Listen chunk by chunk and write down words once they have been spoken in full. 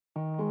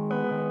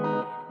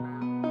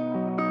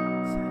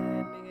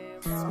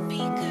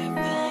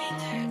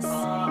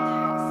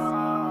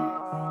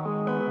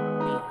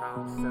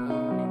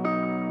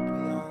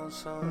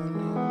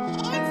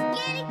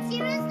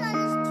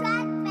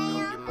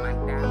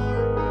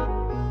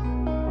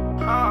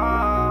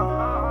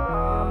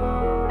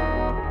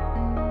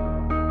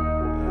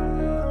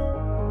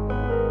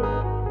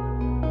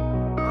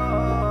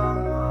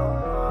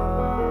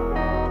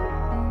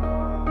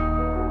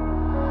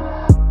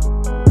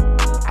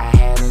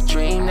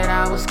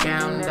I was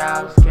counting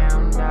dollars,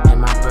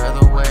 and my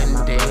brother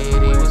wasn't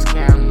dead, he was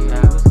counting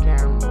dollars.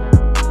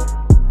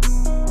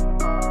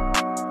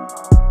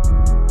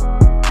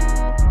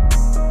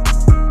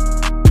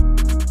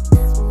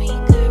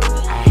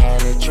 I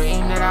had a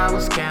dream that I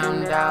was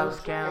counting dollars,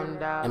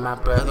 and my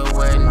brother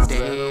wasn't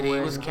dead, he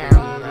was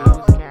counting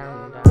dollars.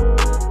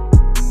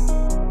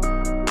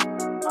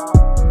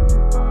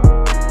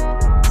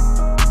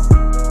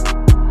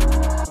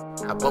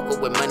 I woke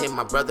up with money,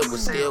 my brother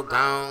was still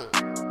gone.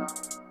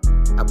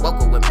 I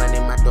woke up with money,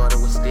 my daughter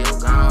was still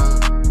gone.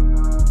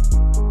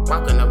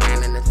 Walking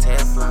around in the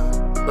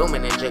Teflon,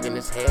 booming and jigging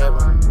his hair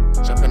on.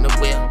 Jumping the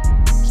wheel,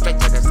 straight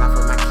to the south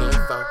of my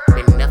kinfolk.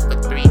 Been enough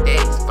for 3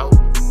 days, folk.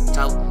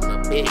 Toting a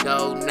big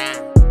old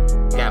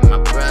 9. Got my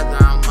brother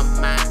on my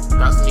mind.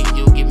 Cross me,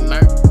 you get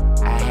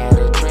murked. I had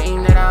a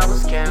dream that I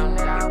was counting.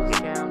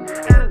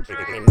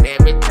 And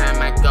every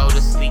time I go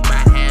to sleep,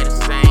 I had the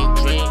same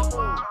dream.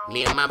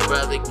 Me and my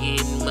brother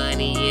getting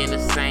money in the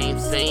same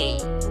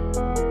scene.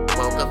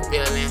 Woke up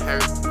feeling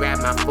hurt,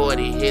 grabbed my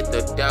 40, hit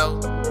the dough.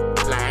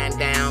 Flying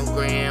down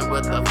Grand,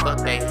 what the fuck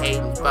they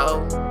hating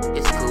for?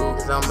 It's cool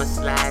cause I'ma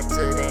slide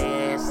to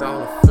their ass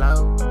on the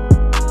floor.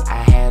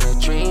 I had a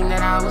dream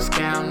that I was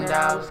counting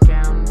dollars,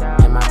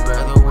 and my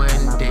brother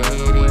wasn't dead,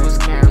 he was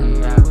counting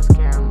dollars.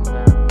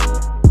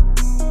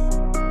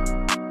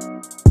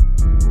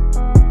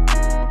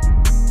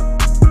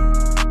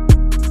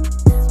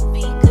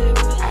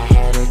 I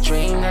had a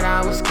dream that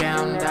I was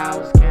counting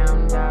dollars,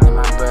 and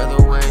my brother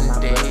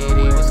wasn't dead,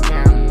 he was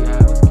counting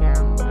dollars.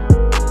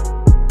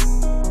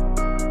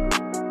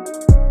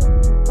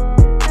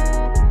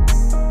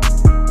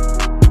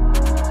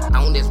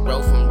 On this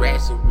road from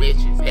rags to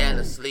riches, fell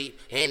asleep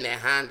in that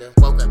Honda,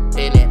 woke up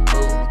in that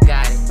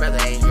Bugatti. Brother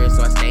ain't here,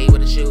 so I stayed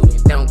with a shooter.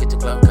 Don't get too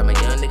close, come a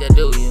young nigga,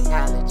 do you?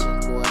 College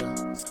and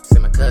quarter,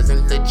 send my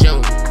cousin Luh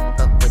Junior.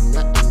 Fuck with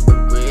nothing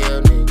but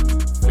real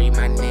nigga. Free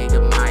my nigga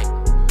Mike,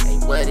 hey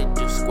what it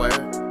do, squirt?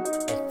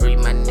 And free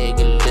my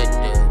nigga Luh.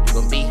 You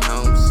gon' be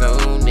home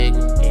soon,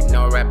 nigga. And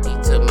R.I.P.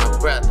 to my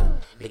brother.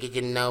 Nigga,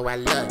 you know I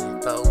love you.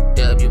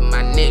 4W,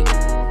 my nigga.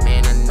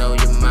 Man, I know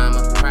your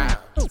mama proud.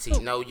 T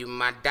know you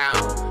my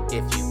dog.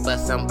 If you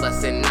bust, I'm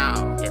bustin'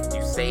 out. If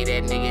you say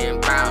that nigga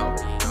involved,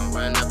 he gon'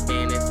 run up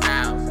in his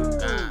house.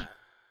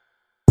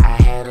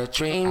 I had a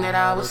dream that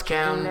I was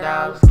counting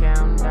dollars,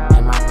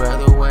 and my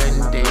brother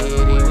wasn't dead,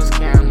 he was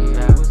counting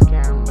dollars.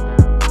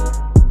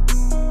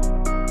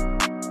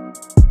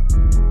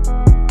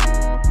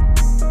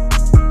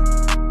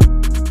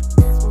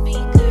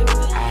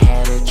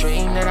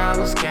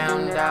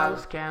 I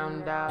was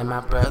counting dollars, and my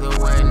brother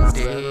wasn't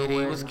dead,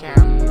 he was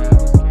counting.